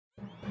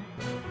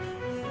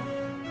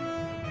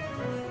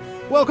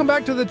Welcome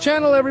back to the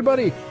channel,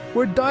 everybody.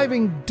 We're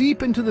diving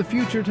deep into the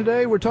future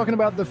today. We're talking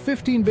about the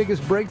 15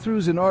 biggest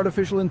breakthroughs in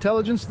artificial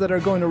intelligence that are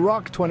going to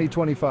rock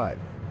 2025.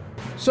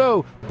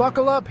 So,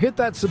 buckle up, hit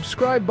that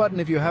subscribe button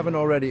if you haven't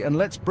already, and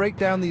let's break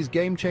down these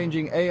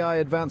game-changing AI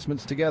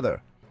advancements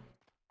together.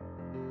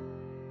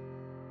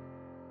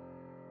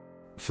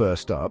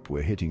 First up,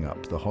 we're hitting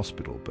up the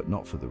hospital, but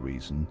not for the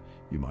reason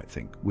you might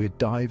think. We're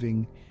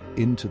diving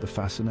into the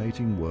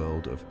fascinating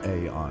world of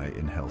AI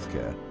in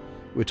healthcare.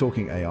 We're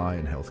talking AI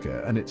in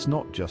healthcare, and it's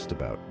not just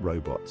about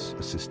robots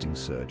assisting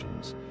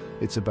surgeons.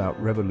 It's about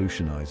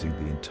revolutionizing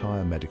the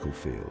entire medical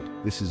field.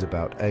 This is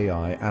about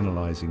AI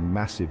analyzing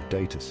massive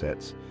data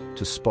sets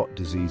to spot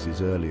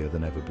diseases earlier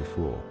than ever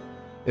before.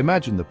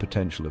 Imagine the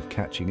potential of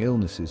catching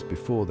illnesses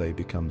before they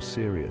become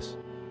serious.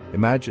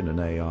 Imagine an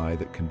AI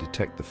that can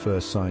detect the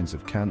first signs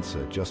of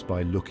cancer just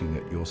by looking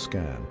at your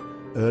scan.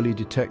 Early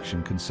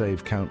detection can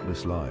save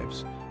countless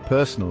lives.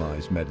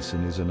 Personalized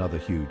medicine is another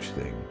huge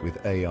thing,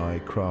 with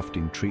AI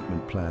crafting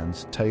treatment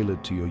plans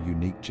tailored to your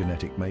unique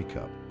genetic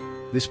makeup.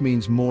 This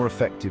means more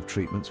effective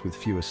treatments with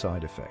fewer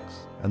side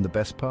effects. And the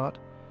best part?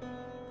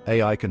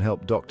 AI can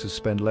help doctors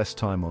spend less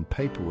time on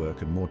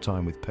paperwork and more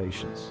time with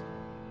patients.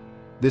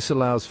 This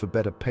allows for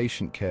better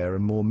patient care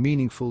and more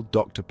meaningful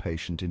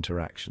doctor-patient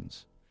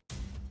interactions.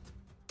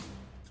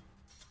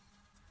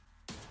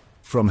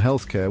 From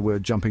healthcare, we're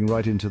jumping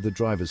right into the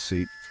driver's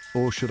seat,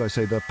 or should I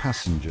say the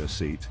passenger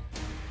seat.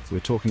 We're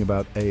talking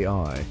about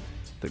AI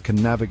that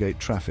can navigate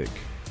traffic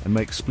and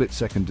make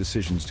split-second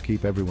decisions to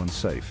keep everyone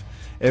safe.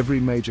 Every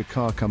major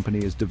car company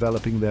is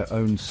developing their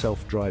own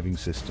self-driving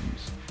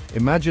systems.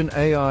 Imagine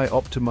AI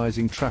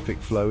optimizing traffic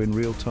flow in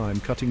real time,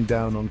 cutting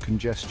down on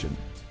congestion.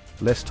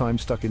 Less time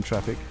stuck in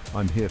traffic?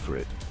 I'm here for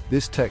it.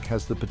 This tech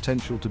has the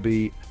potential to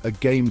be a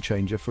game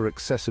changer for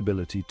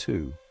accessibility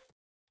too.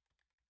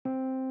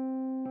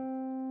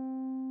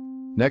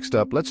 Next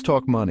up, let's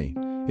talk money.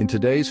 In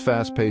today's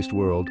fast-paced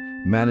world,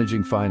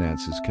 managing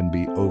finances can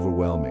be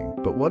overwhelming.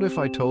 But what if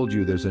I told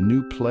you there's a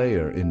new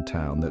player in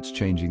town that's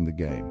changing the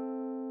game?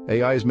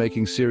 AI is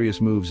making serious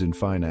moves in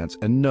finance,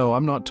 and no,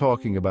 I'm not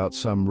talking about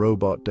some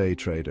robot day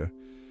trader.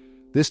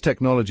 This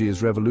technology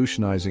is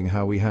revolutionizing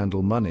how we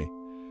handle money.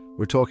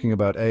 We're talking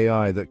about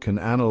AI that can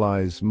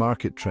analyze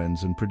market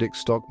trends and predict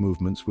stock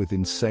movements with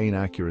insane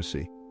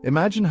accuracy.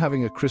 Imagine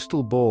having a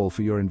crystal ball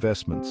for your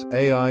investments.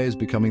 AI is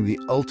becoming the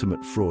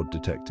ultimate fraud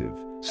detective,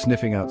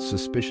 sniffing out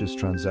suspicious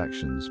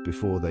transactions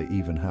before they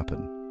even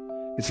happen.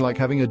 It's like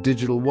having a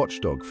digital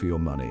watchdog for your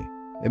money.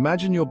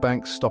 Imagine your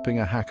bank stopping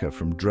a hacker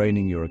from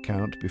draining your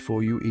account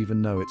before you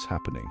even know it's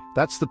happening.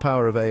 That's the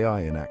power of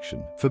AI in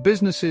action. For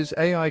businesses,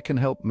 AI can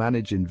help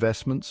manage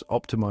investments,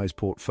 optimize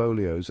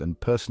portfolios, and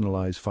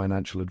personalize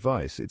financial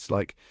advice. It's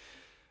like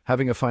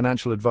having a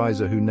financial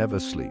advisor who never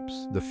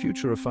sleeps. The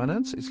future of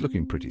finance is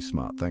looking pretty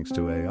smart thanks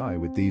to AI.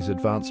 With these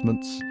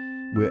advancements,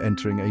 we're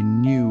entering a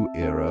new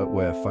era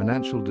where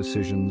financial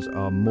decisions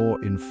are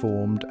more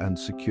informed and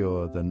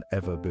secure than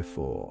ever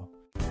before.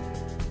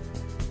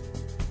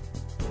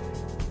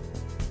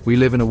 We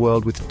live in a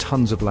world with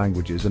tons of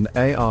languages, and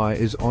AI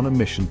is on a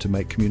mission to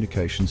make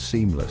communication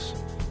seamless.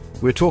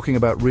 We're talking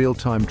about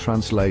real-time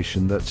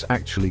translation that's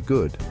actually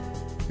good.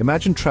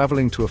 Imagine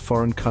traveling to a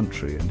foreign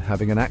country and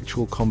having an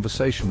actual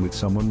conversation with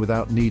someone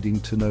without needing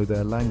to know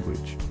their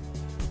language.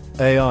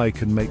 AI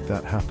can make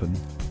that happen,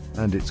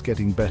 and it's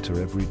getting better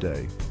every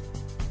day.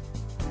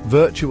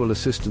 Virtual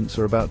assistants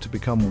are about to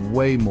become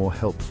way more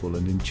helpful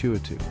and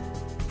intuitive.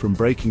 From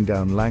breaking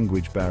down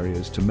language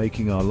barriers to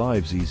making our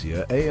lives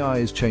easier, AI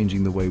is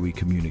changing the way we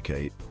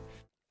communicate.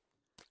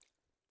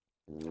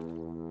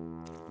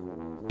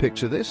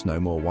 Picture this, no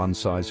more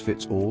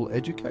one-size-fits-all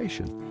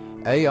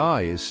education.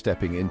 AI is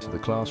stepping into the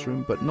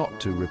classroom, but not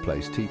to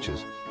replace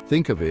teachers.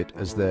 Think of it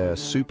as their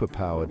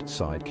superpowered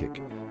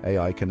sidekick.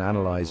 AI can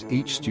analyze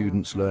each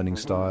student's learning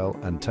style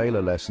and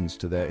tailor lessons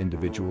to their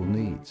individual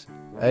needs.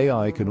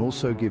 AI can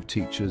also give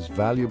teachers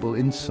valuable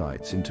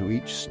insights into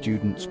each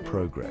student's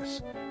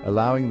progress,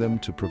 allowing them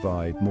to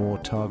provide more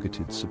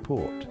targeted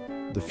support.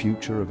 The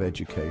future of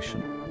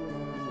education?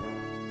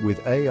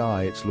 With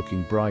AI, it's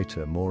looking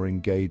brighter, more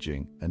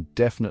engaging, and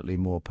definitely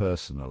more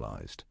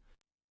personalized.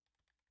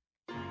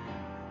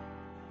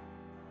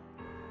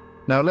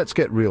 Now let's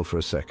get real for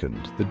a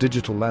second. The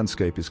digital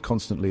landscape is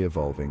constantly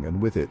evolving,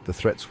 and with it, the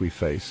threats we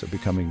face are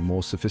becoming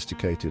more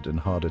sophisticated and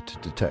harder to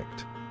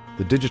detect.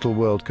 The digital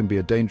world can be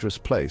a dangerous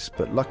place,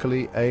 but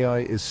luckily AI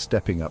is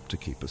stepping up to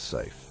keep us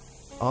safe.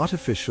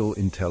 Artificial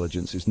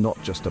intelligence is not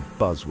just a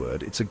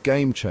buzzword, it's a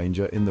game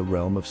changer in the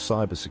realm of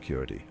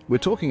cybersecurity. We're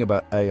talking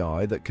about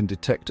AI that can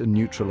detect and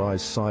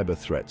neutralize cyber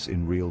threats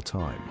in real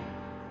time.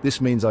 This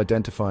means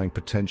identifying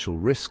potential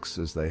risks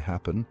as they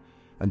happen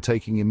and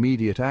taking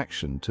immediate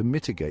action to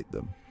mitigate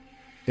them.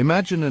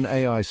 Imagine an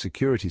AI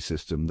security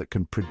system that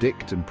can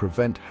predict and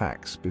prevent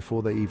hacks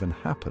before they even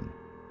happen.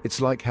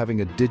 It's like having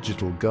a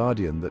digital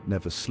guardian that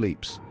never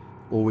sleeps,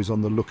 always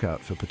on the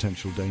lookout for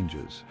potential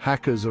dangers.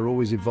 Hackers are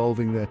always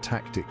evolving their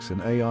tactics,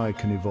 and AI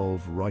can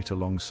evolve right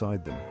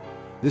alongside them.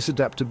 This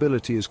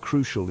adaptability is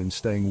crucial in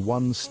staying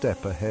one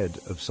step ahead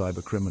of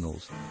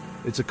cybercriminals.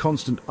 It's a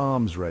constant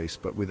arms race,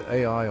 but with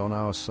AI on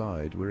our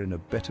side, we're in a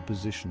better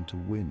position to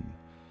win.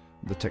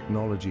 The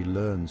technology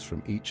learns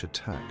from each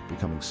attack,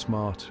 becoming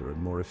smarter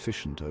and more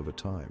efficient over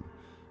time.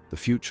 The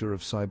future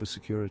of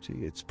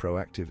cybersecurity, it's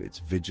proactive, it's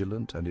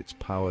vigilant, and it's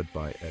powered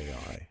by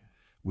AI.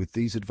 With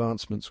these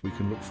advancements, we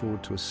can look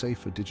forward to a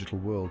safer digital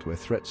world where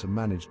threats are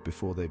managed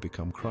before they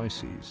become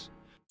crises.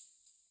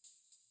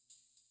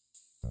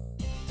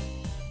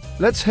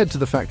 Let's head to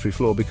the factory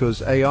floor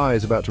because AI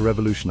is about to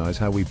revolutionize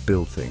how we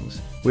build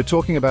things. We're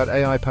talking about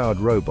AI-powered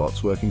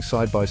robots working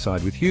side by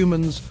side with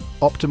humans,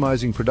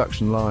 optimizing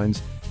production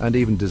lines, and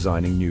even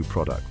designing new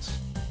products.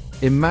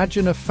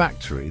 Imagine a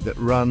factory that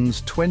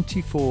runs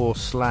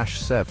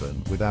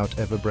 24/7 without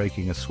ever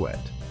breaking a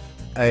sweat.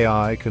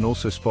 AI can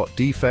also spot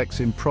defects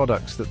in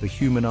products that the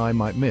human eye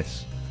might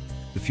miss.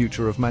 The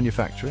future of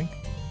manufacturing?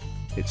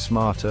 It's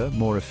smarter,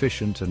 more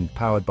efficient, and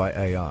powered by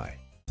AI.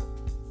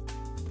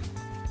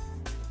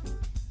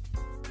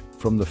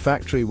 From the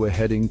factory, we're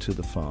heading to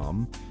the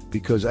farm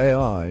because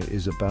AI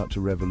is about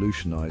to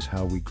revolutionize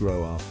how we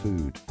grow our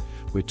food.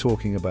 We're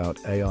talking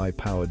about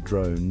AI-powered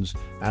drones,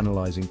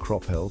 analyzing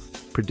crop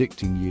health,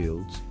 predicting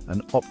yields,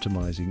 and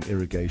optimizing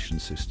irrigation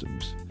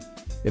systems.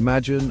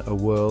 Imagine a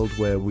world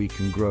where we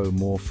can grow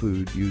more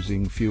food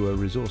using fewer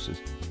resources.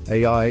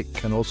 AI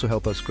can also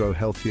help us grow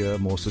healthier,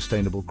 more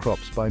sustainable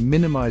crops by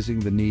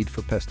minimizing the need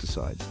for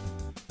pesticides.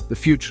 The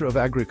future of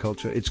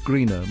agriculture, it's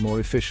greener,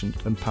 more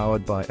efficient, and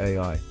powered by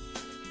AI.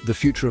 The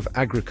future of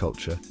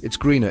agriculture, it's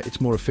greener, it's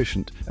more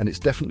efficient, and it's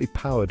definitely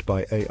powered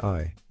by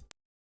AI.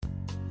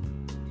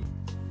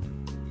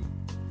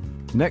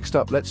 Next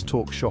up, let's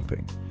talk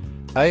shopping.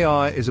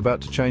 AI is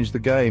about to change the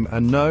game,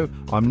 and no,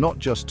 I'm not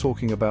just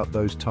talking about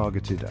those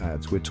targeted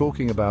ads. We're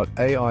talking about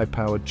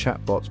AI-powered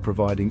chatbots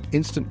providing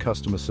instant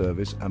customer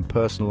service and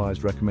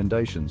personalized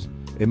recommendations.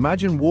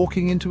 Imagine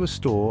walking into a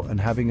store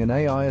and having an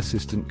AI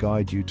assistant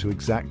guide you to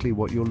exactly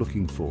what you're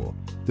looking for.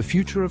 The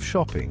future of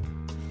shopping.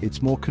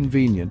 It's more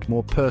convenient,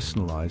 more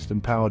personalized,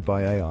 and powered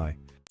by AI.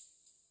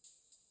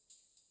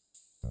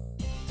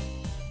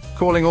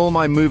 Calling all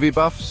my movie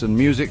buffs and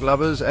music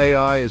lovers,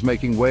 AI is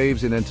making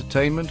waves in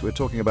entertainment. We're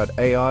talking about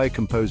AI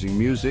composing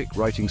music,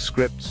 writing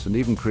scripts, and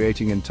even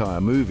creating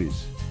entire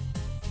movies.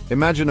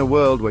 Imagine a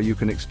world where you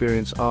can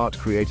experience art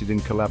created in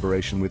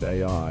collaboration with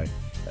AI.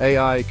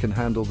 AI can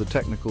handle the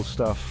technical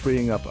stuff,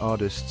 freeing up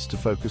artists to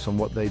focus on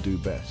what they do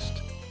best.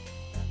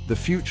 The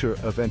future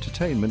of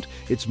entertainment,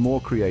 it's more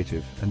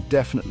creative and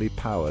definitely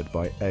powered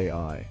by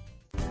AI.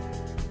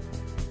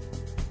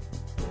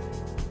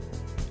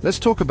 Let's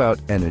talk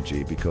about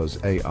energy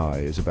because AI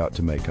is about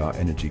to make our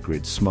energy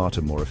grid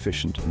smarter, more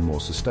efficient, and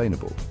more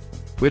sustainable.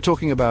 We're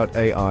talking about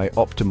AI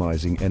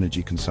optimizing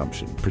energy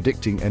consumption,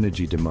 predicting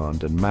energy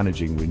demand, and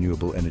managing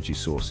renewable energy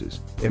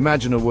sources.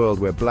 Imagine a world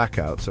where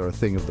blackouts are a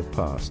thing of the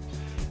past.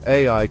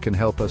 AI can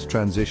help us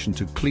transition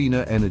to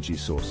cleaner energy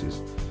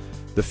sources.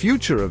 The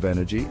future of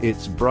energy,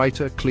 it's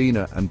brighter,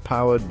 cleaner, and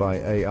powered by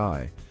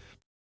AI.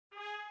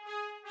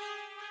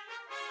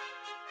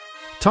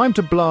 Time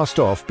to blast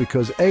off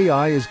because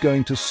AI is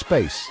going to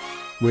space.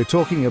 We're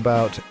talking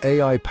about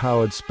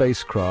AI-powered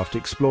spacecraft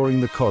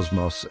exploring the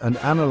cosmos and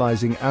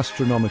analyzing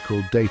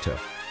astronomical data.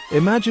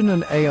 Imagine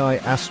an AI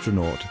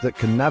astronaut that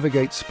can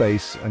navigate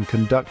space and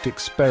conduct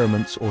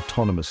experiments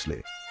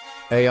autonomously.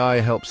 AI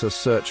helps us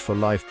search for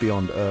life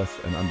beyond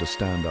Earth and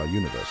understand our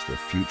universe. The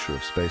future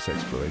of space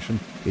exploration,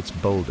 it's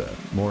bolder,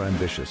 more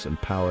ambitious, and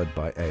powered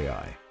by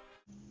AI.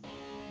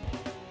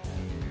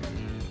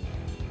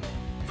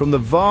 From the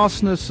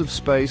vastness of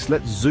space,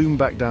 let's zoom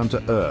back down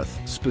to Earth,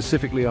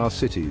 specifically our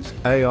cities.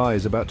 AI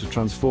is about to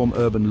transform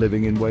urban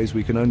living in ways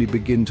we can only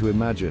begin to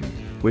imagine.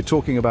 We're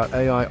talking about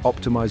AI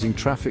optimizing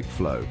traffic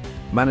flow,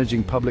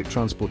 managing public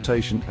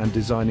transportation, and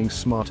designing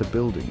smarter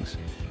buildings.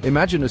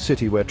 Imagine a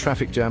city where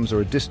traffic jams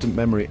are a distant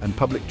memory and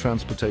public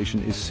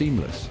transportation is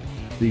seamless.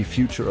 The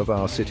future of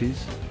our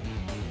cities?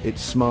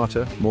 It's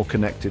smarter, more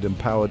connected, and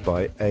powered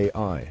by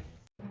AI.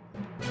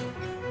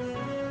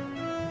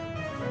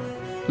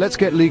 Let's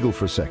get legal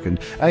for a second.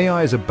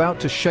 AI is about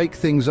to shake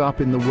things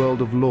up in the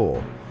world of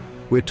law.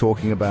 We're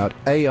talking about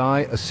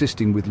AI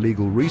assisting with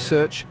legal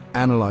research,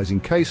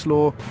 analyzing case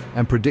law,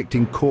 and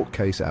predicting court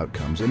case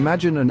outcomes.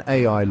 Imagine an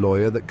AI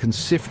lawyer that can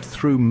sift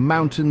through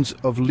mountains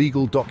of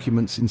legal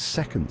documents in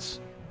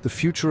seconds. The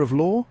future of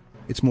law?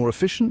 It's more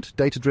efficient,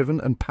 data-driven,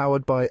 and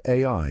powered by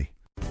AI.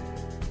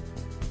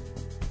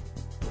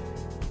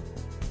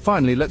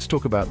 Finally, let's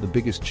talk about the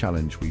biggest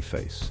challenge we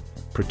face: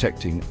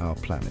 protecting our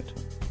planet.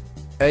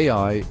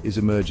 AI is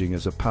emerging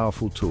as a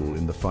powerful tool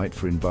in the fight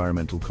for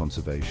environmental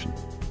conservation.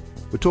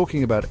 We're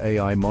talking about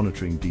AI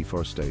monitoring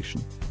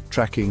deforestation,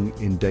 tracking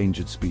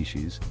endangered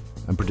species,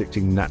 and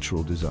predicting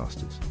natural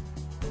disasters.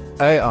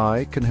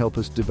 AI can help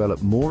us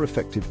develop more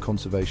effective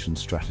conservation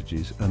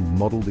strategies and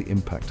model the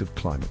impact of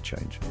climate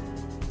change.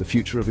 The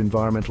future of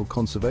environmental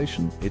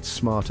conservation, it's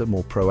smarter,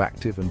 more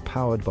proactive, and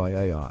powered by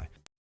AI.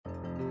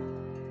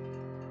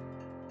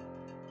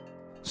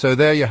 So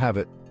there you have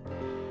it.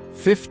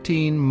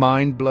 15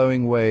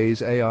 mind-blowing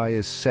ways AI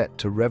is set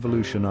to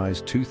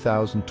revolutionize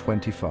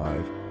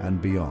 2025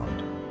 and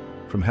beyond.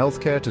 From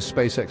healthcare to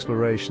space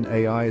exploration,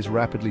 AI is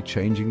rapidly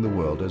changing the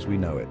world as we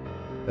know it.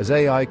 As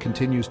AI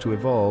continues to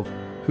evolve,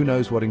 who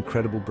knows what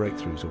incredible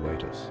breakthroughs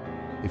await us.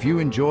 If you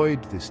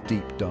enjoyed this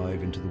deep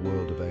dive into the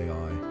world of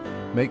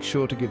AI, make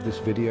sure to give this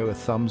video a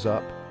thumbs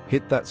up,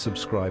 hit that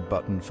subscribe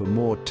button for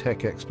more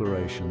tech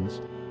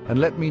explorations, and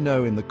let me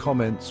know in the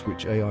comments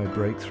which AI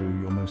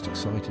breakthrough you're most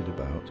excited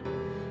about.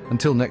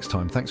 Until next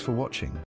time, thanks for watching.